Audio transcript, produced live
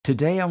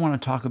Today I want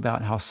to talk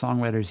about how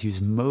songwriters use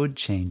mode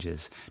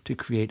changes to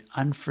create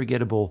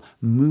unforgettable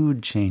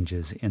mood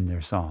changes in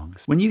their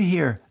songs. When you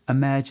hear,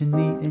 "Imagine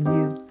me and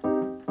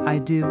you, I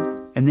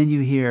do," and then you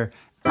hear,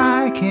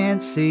 "I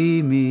can't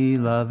see me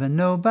loving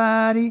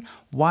nobody,"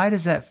 why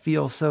does that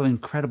feel so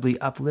incredibly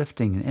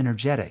uplifting and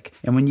energetic?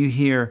 And when you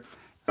hear,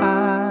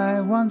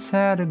 "I once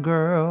had a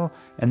girl,"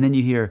 and then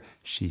you hear,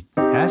 "She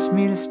asked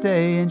me to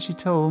stay and she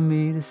told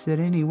me to sit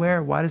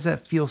anywhere," why does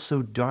that feel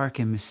so dark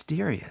and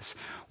mysterious?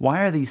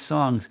 Why are these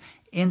songs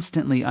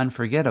instantly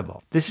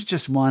unforgettable? This is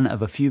just one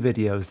of a few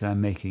videos that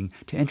I'm making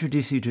to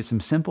introduce you to some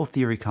simple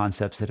theory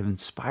concepts that have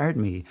inspired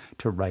me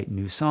to write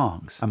new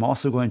songs. I'm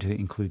also going to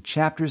include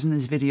chapters in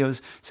these videos,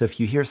 so if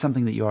you hear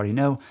something that you already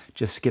know,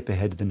 just skip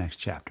ahead to the next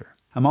chapter.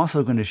 I'm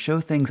also going to show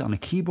things on a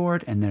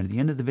keyboard, and then at the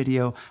end of the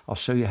video, I'll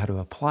show you how to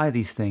apply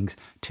these things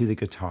to the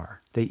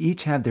guitar. They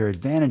each have their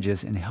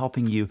advantages in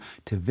helping you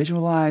to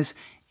visualize,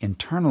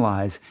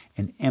 internalize,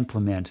 and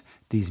implement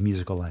these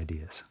musical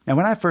ideas. Now,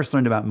 when I first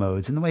learned about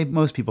modes, and the way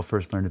most people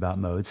first learned about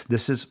modes,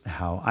 this is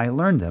how I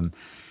learned them.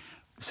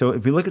 So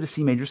if we look at a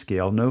C major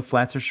scale, no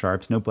flats or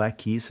sharps, no black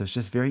keys, so it's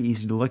just very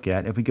easy to look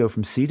at. If we go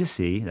from C to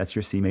C, that's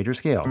your C major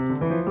scale.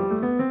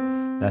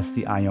 That's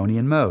the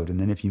Ionian mode. And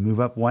then if you move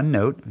up one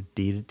note,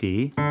 D to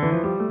D,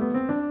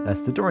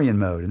 that's the Dorian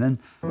mode. And then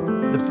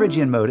the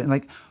Phrygian mode. And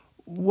like,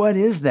 what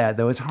is that,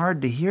 though? It's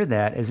hard to hear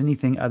that as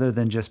anything other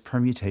than just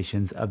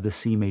permutations of the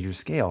C major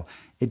scale.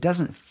 It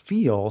doesn't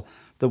feel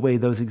the way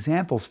those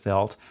examples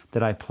felt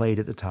that I played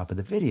at the top of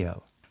the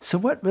video. So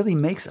what really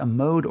makes a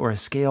mode or a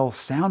scale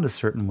sound a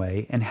certain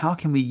way, and how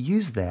can we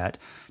use that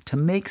to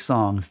make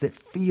songs that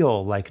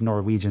feel like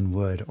Norwegian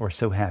Wood or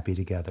So Happy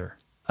Together?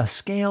 A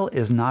scale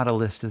is not a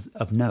list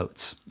of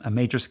notes. A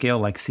major scale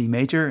like C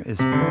major is,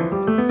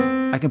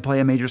 I can play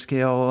a major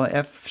scale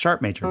F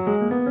sharp major.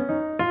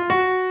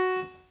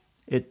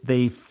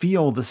 They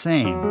feel the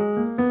same.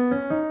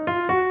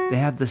 They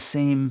have the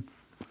same,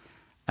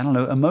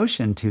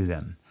 emotion to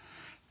them,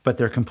 but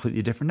they're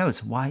completely different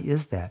notes. Why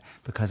is that?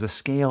 Because a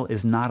scale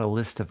is not a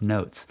list of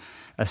notes.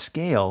 A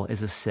scale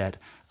is a set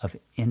of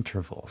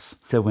intervals.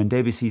 So when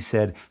Debussy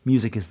said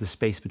music is the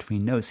space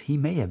between notes, he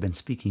may have been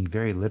speaking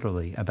very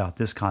literally about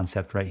this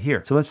concept right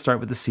here. So let's start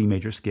with the C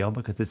major scale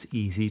because it's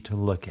easy to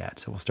look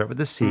at. So we'll start with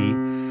the C.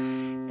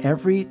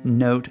 Every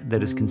note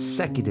that is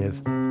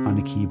consecutive on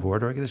a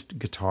keyboard or a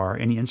guitar,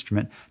 any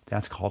instrument,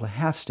 that's called a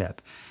half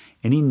step.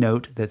 Any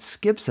note that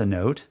skips a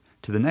note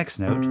to the next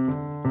note,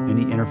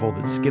 any interval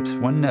that skips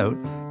one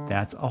note,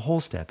 that's a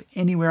whole step.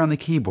 Anywhere on the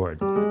keyboard,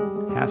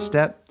 half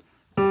step,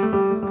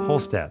 whole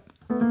step.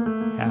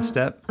 Half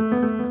step,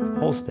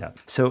 whole step.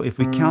 So if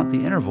we count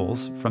the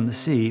intervals from the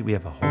C, we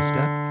have a whole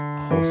step,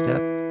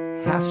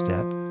 half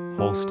step,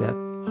 whole step,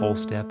 whole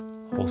step,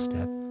 whole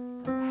step,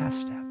 half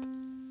step.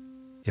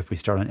 If we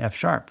start on F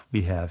sharp,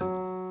 we have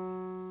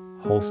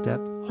whole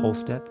step,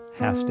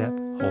 half step,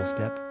 whole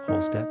step,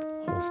 whole step,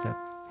 whole step,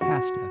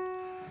 half step.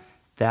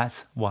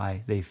 That's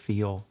why they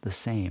feel the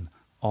same.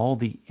 All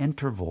the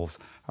intervals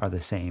are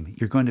the same.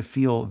 You're going to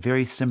feel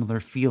very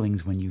similar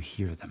feelings when you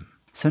hear them.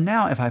 So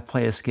now if I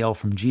play a scale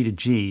from G to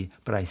G,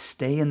 but I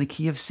stay in the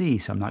key of C,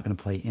 so I'm not going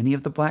to play any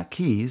of the black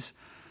keys,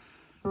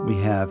 we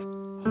have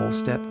whole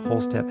step,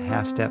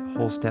 half step,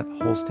 whole step,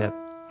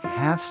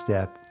 half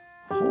step,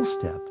 whole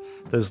step.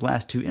 Those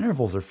last two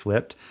intervals are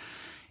flipped.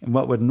 And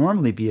what would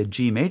normally be a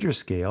G major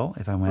scale,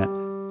 if I went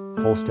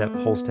whole step,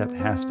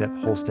 half step,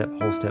 whole step,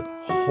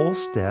 whole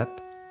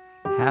step,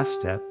 half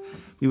step,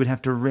 we would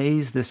have to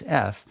raise this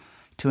F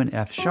to an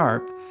F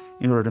sharp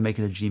in order to make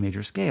it a G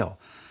major scale.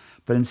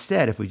 But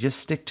instead, if we just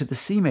stick to the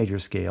C major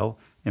scale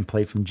and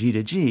play from G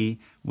to G,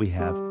 we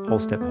have whole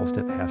step, half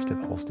step, half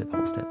step,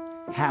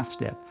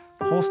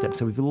 whole step.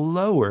 So we've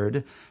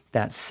lowered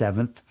that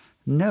seventh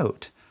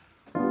note.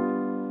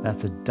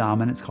 That's a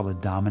dominant, it's called a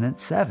dominant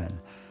 7,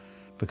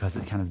 because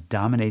it kind of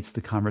dominates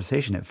the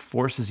conversation. It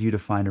forces you to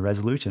find a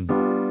resolution.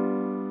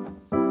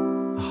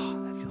 Oh,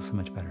 that feels so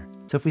much better.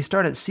 So if we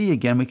start at C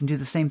again, we can do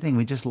the same thing.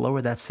 We just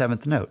lower that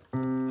seventh note.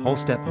 Whole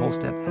step, half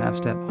step,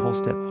 whole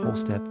step,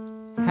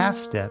 half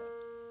step,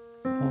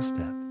 whole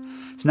step.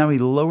 So now we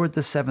lowered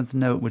the seventh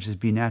note, which is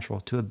B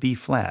natural, to a B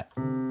flat.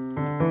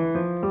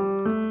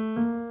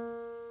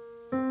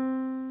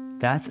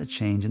 That's a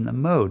change in the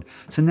mode.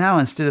 So now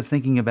instead of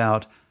thinking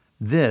about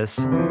this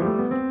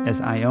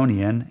as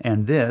Ionian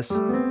and this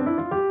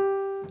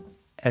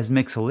as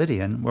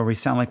Mixolydian, where we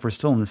sound like we're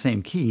still in the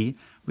same key,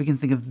 we can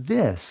think of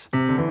this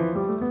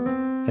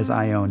as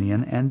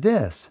Ionian and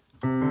this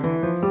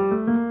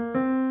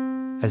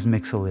as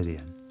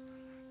Mixolydian.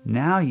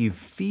 Now you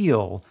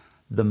feel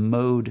the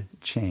mode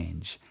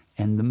change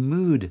and the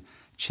mood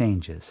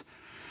changes.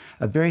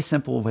 A very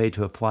simple way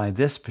to apply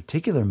this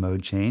particular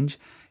mode change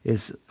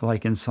is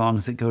like in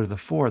songs that go to the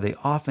 4, they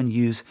often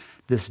use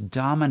this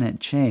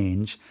dominant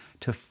change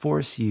to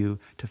force you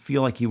to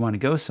feel like you want to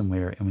go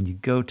somewhere. And when you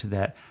go to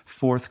that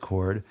fourth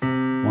chord,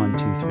 1,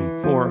 2,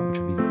 3, 4, which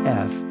would be the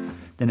F,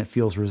 then it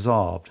feels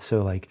resolved.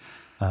 So like,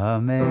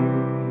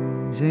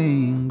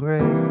 amazing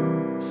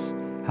grace,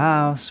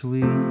 how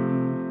sweet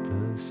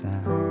the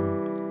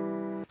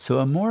sound. So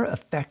a more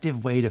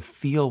effective way to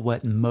feel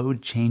what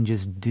mode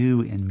changes do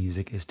in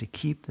music is to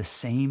keep the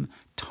same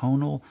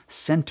tonal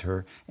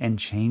center and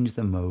change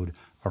the mode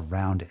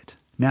around it.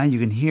 Now you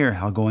can hear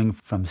how going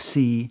from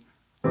C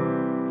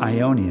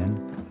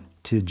Ionian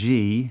to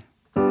G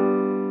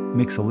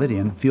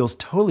Mixolydian feels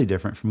totally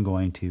different from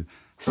going to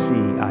C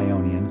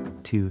Ionian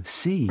to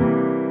C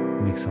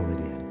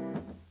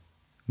Mixolydian.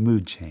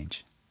 Mood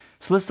change.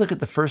 So let's look at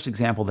the first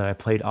example that I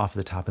played off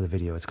the top of the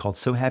video. It's called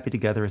So Happy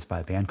Together. It's by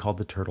a band called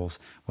The Turtles.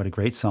 What a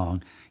great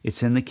song.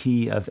 It's in the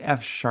key of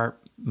F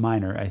sharp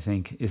minor, I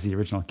think, is the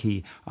original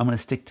key. I'm going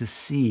to stick to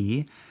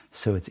C,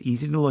 so it's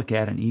easy to look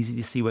at and easy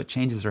to see what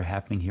changes are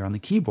happening here on the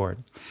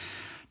keyboard.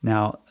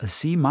 Now, a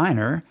C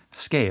minor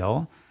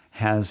scale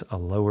has a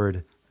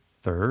lowered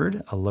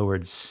third, a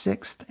lowered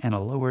sixth, and a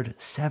lowered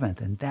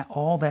seventh. And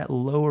all that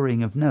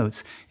lowering of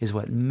notes is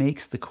what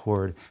makes the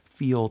chord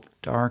feel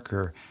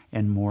darker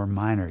and more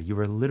minor. You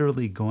are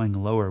literally going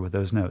lower with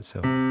those notes. So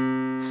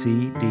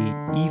C, D,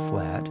 E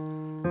flat,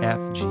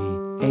 F, G,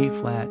 A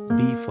flat,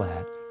 B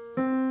flat,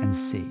 and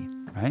C,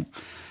 right?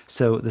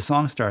 So the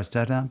song starts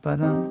da-dum,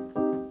 ba-dum,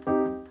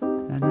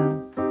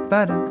 da-dum,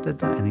 ba-dum,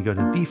 da-dum, and then you go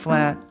to B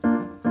flat,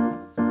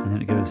 and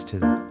then it goes to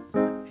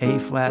the A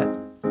flat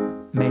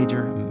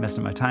major. I'm messing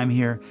up my time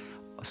here.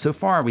 So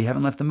far, we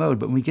haven't left the mode,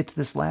 but when we get to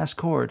this last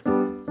chord,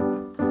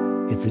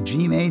 it's a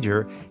G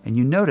major, and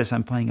you notice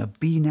I'm playing a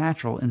B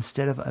natural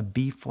instead of a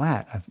B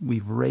flat.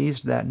 We've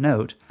raised that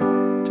note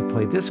to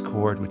play this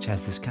chord, which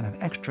has this kind of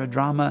extra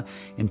drama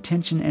and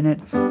tension in it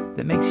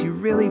that makes you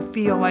really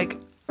feel like,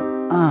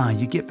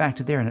 you get back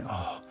to there, and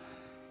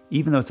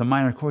even though it's a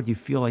minor chord, you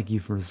feel like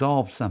you've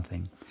resolved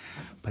something.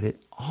 But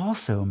it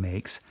also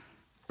makes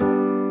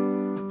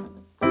the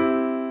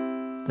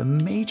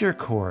major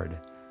chord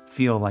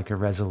feel like a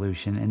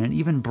resolution, and an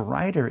even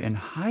brighter and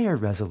higher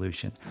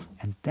resolution.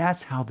 And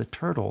that's how the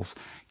Turtles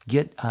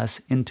get us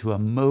into a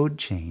mode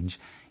change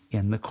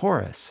in the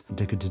chorus.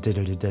 I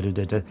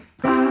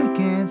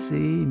can't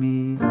see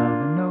me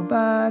loving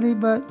nobody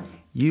but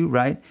you,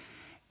 right?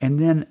 And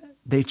then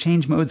they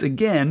change modes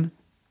again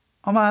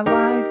all my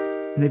life,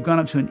 and they've gone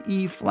up to an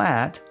E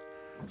flat.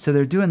 So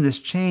they're doing this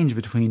change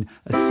between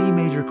a C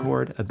major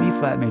chord, a B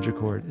flat major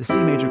chord, a C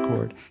major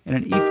chord, and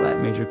an E flat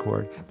major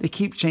chord. They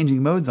keep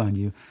changing modes on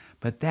you,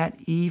 but that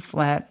E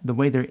flat, the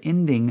way they're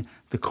ending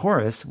the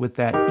chorus with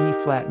that E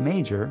flat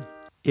major,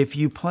 if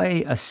you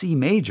play a C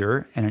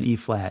major and an E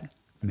flat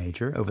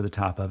major over the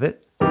top of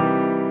it,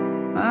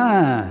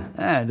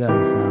 that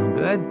doesn't sound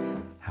good.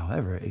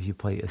 However, if you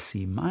play a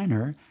C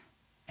minor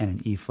and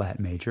an E flat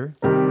major,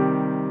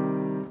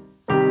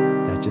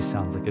 that just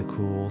sounds like a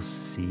cool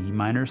C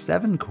minor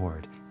 7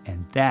 chord.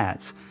 And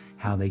that's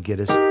how they get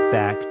us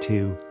back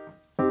to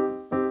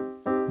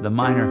the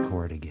minor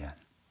chord again.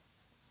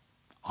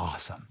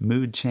 Awesome.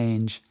 Mood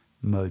change,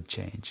 mode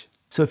change.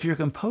 So if you're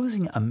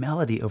composing a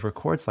melody over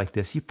chords like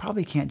this, you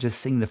probably can't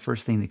just sing the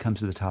first thing that comes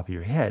to the top of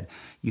your head.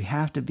 You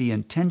have to be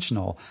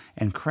intentional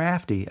and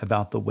crafty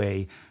about the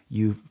way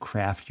you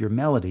craft your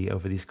melody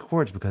over these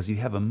chords, because you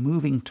have a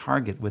moving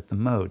target with the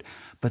mode.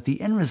 But the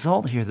end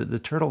result here that the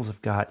Turtles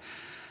have got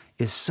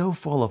is so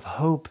full of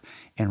hope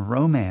and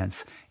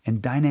romance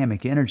and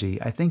dynamic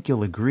energy. I think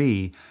you'll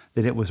agree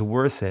that it was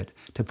worth it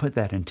to put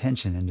that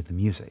intention into the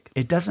music.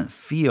 It doesn't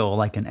feel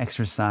like an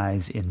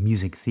exercise in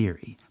music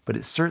theory, but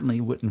it certainly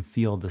wouldn't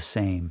feel the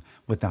same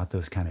without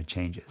those kind of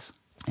changes.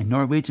 In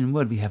Norwegian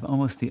Wood, we have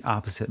almost the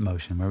opposite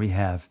motion, where we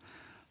have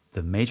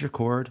the major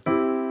chord,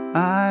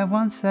 I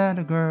once had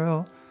a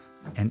girl,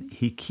 and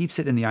he keeps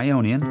it in the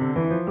Ionian,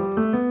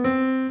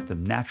 the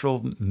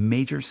natural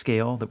major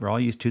scale that we're all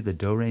used to, the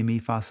do, re, mi,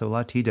 fa, sol,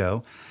 la, ti,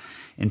 do,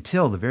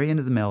 until the very end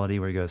of the melody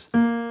where he goes,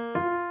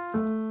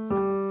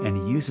 and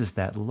he uses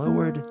that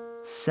lowered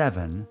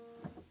 7,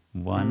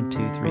 1, 2,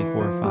 3,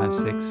 4, 5,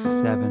 6,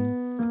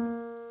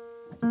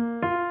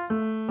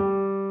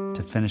 7,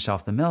 to finish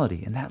off the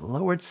melody. And that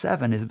lowered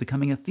 7 is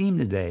becoming a theme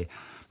today,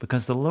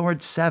 because the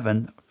lowered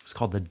 7 is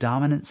called the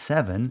dominant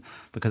 7,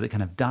 because it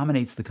kind of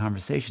dominates the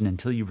conversation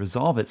until you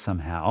resolve it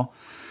somehow.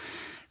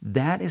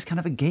 That is kind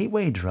of a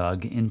gateway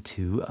drug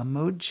into a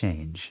mode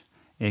change.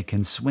 It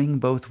can swing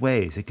both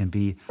ways. It can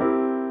be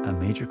a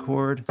major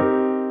chord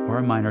or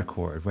a minor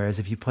chord. Whereas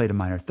if you played a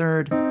minor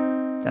third,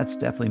 that's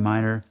definitely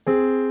minor.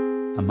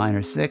 A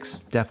minor 6,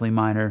 definitely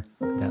minor.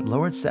 That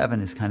lowered 7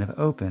 is kind of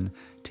open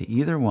to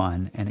either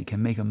one, and it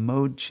can make a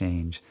mode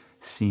change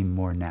seem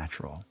more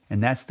natural.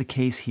 And that's the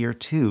case here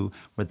too,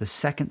 where the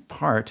second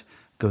part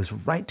goes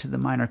right to the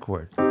minor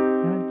chord.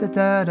 Da,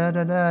 da, da,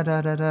 da, da,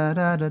 da, da,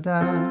 da, da,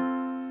 da.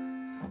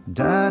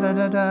 Da da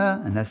da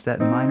da, and that's that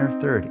minor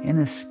third,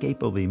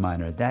 inescapably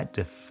minor. That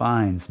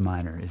defines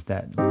minor, is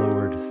that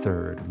lowered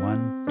third.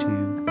 1,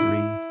 2,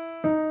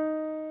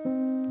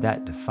 3.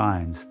 That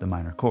defines the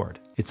minor chord.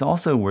 It's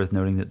also worth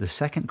noting that the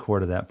second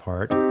chord of that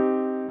part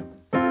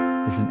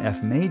is an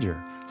F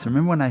major. So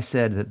remember when I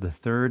said that the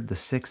third, the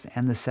sixth,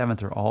 and the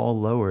seventh are all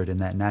lowered in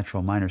that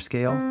natural minor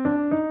scale?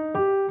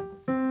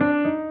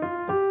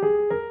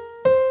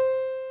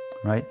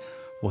 Right?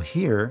 Well,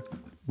 here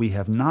we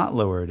have not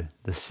lowered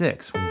the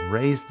 6. We've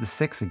raised the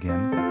 6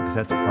 again because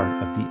that's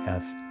part of the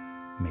F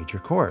major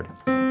chord.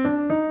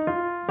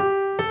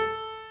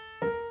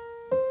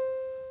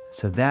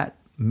 So that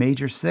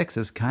major 6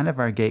 is kind of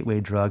our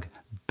gateway drug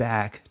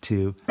back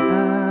to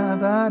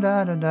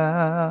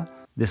ba-da-da-da.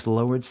 This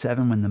lowered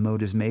 7 when the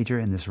mode is major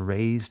and this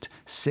raised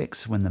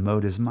 6 when the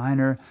mode is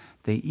minor,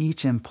 they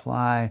each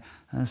imply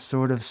a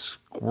sort of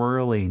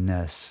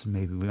squirreliness,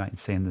 maybe we might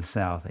say in the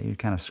South. You're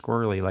kind of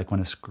squirrely, like when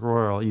a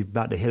squirrel, you're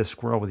about to hit a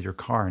squirrel with your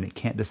car and it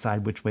can't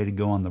decide which way to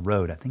go on the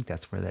road. I think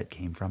that's where that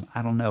came from.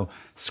 I don't know.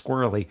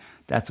 Squirrely,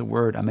 that's a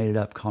word. I made it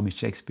up. Call me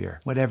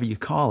Shakespeare. Whatever you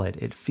call it,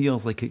 it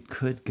feels like it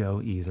could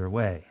go either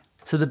way.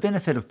 So the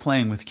benefit of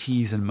playing with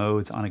keys and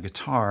modes on a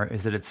guitar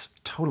is that it's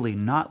totally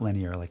not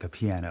linear like a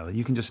piano.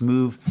 You can just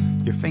move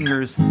your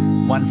fingers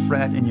 1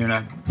 fret and you're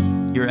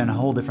in a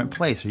whole different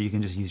place, or you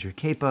can just use your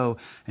capo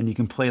and you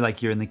can play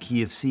like you're in the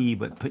key of C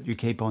but put your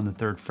capo on the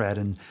 3rd fret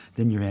and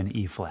then you're in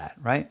E flat,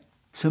 right?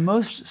 So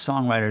most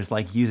songwriters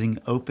like using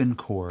open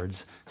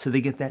chords so they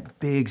get that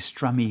big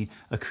strummy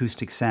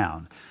acoustic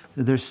sound.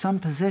 So there's some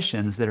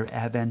positions that are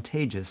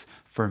advantageous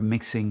for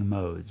mixing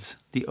modes.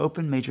 The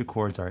open major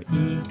chords are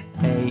E,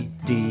 A,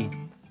 D,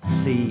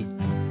 C,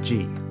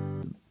 G.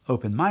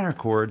 Open minor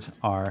chords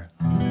are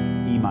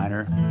E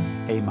minor,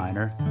 A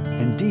minor,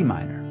 and D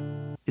minor.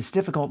 It's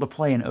difficult to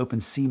play an open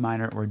C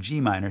minor or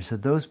G minor, so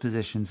those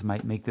positions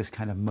might make this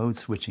kind of mode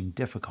switching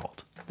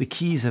difficult. The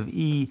keys of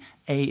E,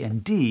 A,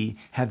 and D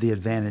have the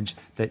advantage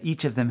that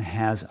each of them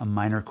has a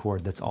minor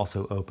chord that's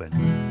also open.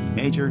 E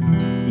major,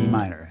 E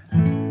minor,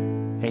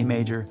 A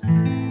major,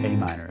 A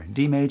minor,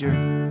 D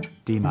major,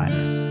 D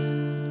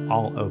minor,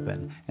 all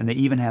open. And they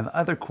even have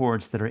other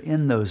chords that are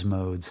in those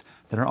modes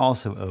that are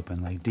also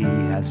open, like D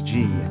has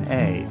G and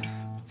A,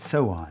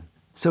 so on.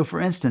 So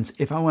for instance,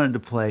 if I wanted to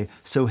play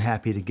So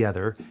Happy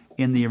Together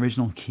in the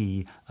original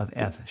key of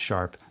F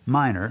sharp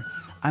minor,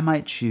 I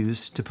might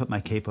choose to put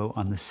my capo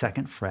on the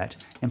 2nd fret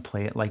and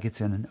play it like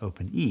it's in an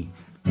open E.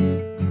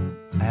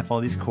 I have all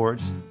these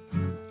chords.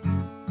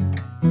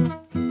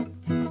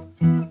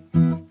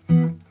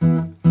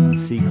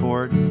 C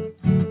chord, and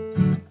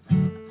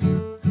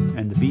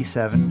the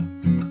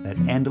B7, that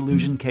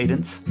Andalusian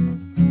cadence,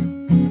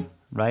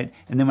 right?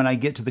 And then when I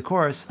get to the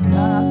chorus, ba,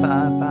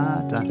 ba,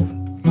 ba, da,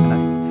 and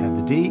I have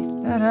the D,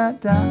 da, da,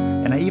 da,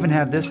 and I even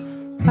have this,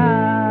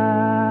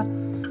 ba,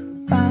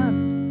 ba.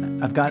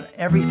 I've got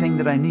everything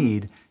that I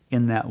need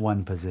in that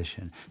one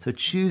position. So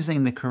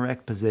choosing the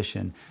correct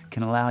position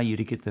can allow you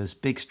to get those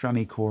big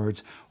strummy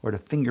chords or to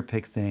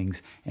fingerpick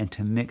things and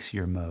to mix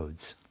your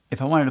modes.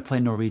 If I wanted to play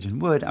Norwegian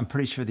Wood, I'm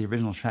pretty sure the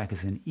original track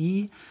is in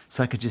E,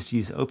 so I could just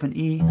use open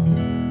E.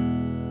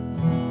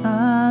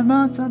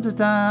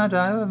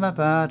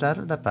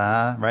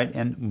 Right?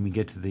 And when we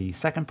get to the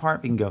second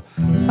part, we can go.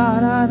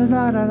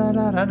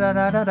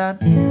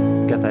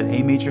 Got that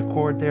A major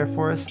chord there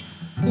for us.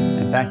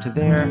 And back to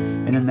there.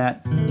 And then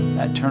that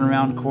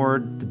turnaround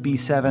chord, the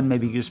B7,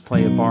 maybe you just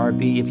play a bar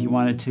B if you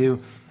wanted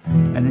to.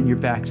 And then you're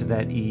back to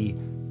that E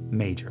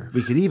major.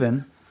 We could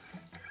even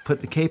put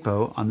the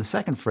capo on the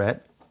 2nd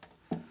fret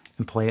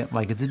and play it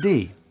like it's a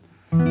D.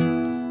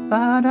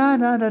 La da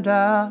da da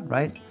da,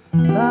 right?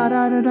 La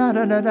da da da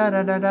da da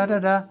da da da da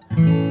da.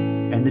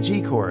 And the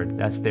G chord,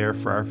 that's there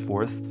for our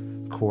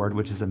 4th chord,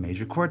 which is a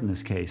major chord in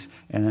this case.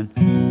 And then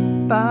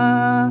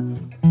ba.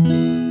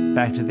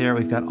 Back to there,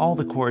 we've got all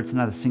the chords,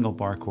 not a single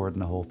bar chord in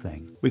the whole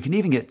thing. We can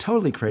even get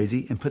totally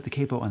crazy and put the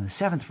capo on the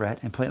 7th fret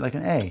and play it like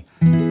an A.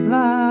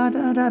 La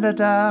da da da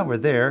da, we're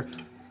there.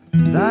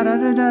 La da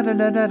da da da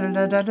da da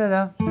da da da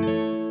da.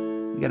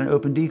 We got an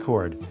open D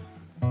chord.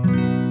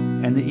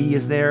 And the E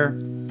is there.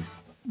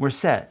 We're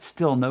set.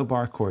 Still no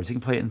bar chords. You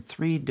can play it in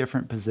 3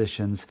 different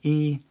positions,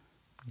 E,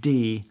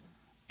 D,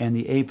 and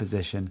the A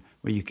position,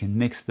 where you can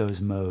mix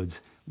those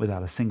modes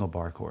without a single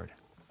bar chord.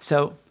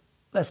 So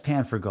let's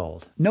pan for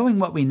gold. Knowing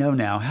what we know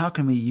now, how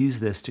can we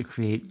use this to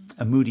create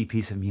a moody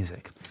piece of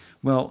music?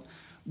 Well,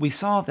 we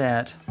saw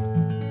that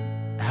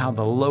how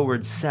the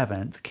lowered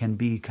 7th can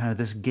be kind of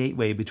this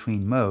gateway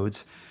between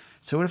modes.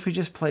 So what if we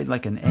just played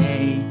like an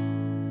A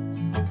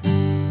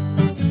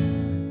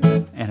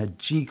and a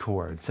G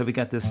chord? So we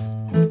got this,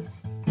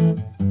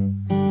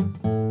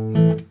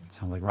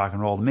 sounds like rock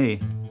and roll to me.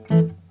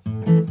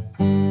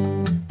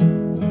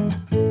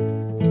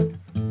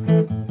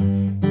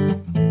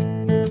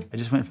 I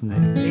just went from the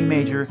A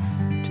major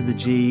to the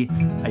G.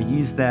 I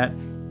used that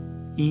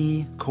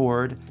E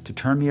chord to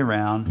turn me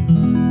around,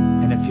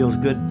 and it feels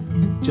good,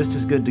 just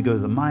as good to go to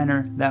the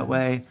minor that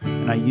way.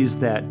 And I used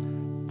the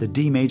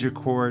D major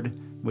chord,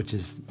 which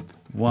is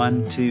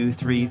 1, 2,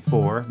 3,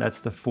 4.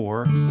 That's the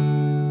 4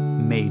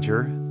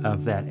 major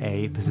of that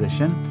A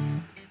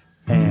position.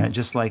 And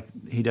just like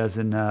he does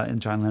in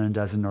John Lennon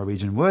does in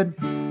Norwegian Wood,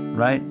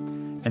 right?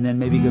 And then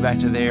maybe go back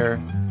to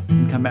there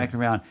and come back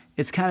around.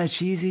 It's kind of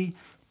cheesy.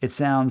 It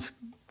sounds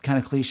kind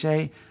of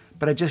cliche,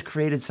 but I just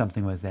created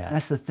something with that.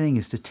 That's the thing,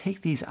 is to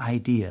take these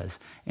ideas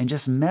and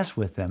just mess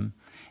with them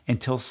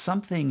until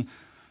something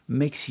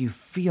makes you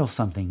feel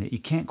something that you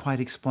can't quite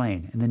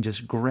explain, and then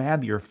just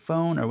grab your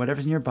phone or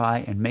whatever's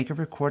nearby and make a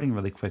recording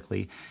really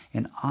quickly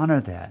and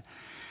honor that.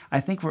 I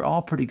think we're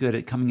all pretty good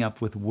at coming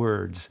up with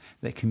words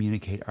that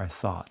communicate our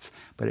thoughts,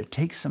 but it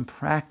takes some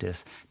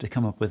practice to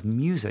come up with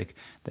music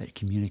that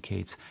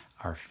communicates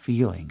our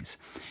feelings.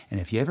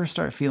 And if you ever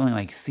start feeling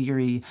like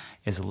theory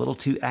is a little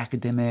too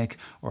academic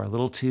or a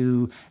little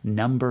too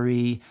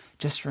numbery,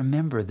 just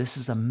remember this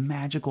is a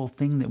magical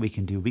thing that we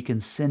can do. We can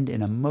send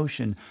an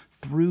emotion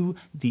through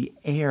the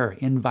air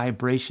in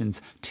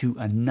vibrations to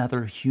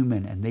another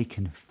human, and they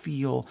can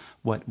feel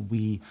what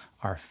we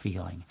are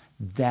feeling.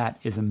 That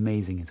is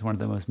amazing. It's one of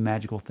the most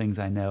magical things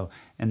I know,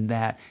 and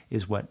that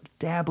is what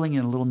dabbling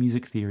in a little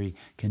music theory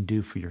can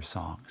do for your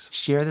songs.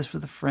 Share this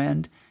with a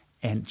friend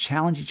and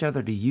challenge each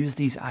other to use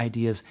these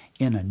ideas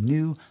in a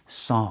new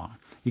song.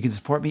 You can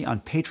support me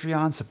on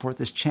Patreon, support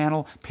this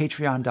channel,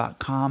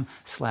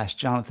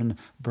 patreon.com/Jonathan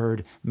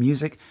Byrd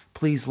Music.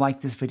 Please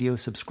like this video,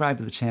 subscribe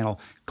to the channel,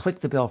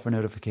 click the bell for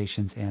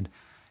notifications, and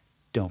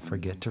don't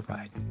forget to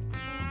write.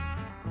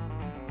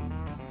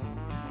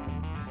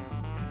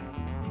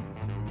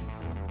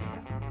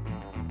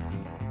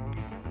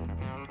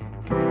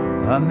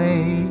 I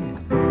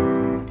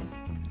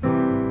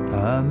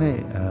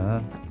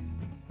may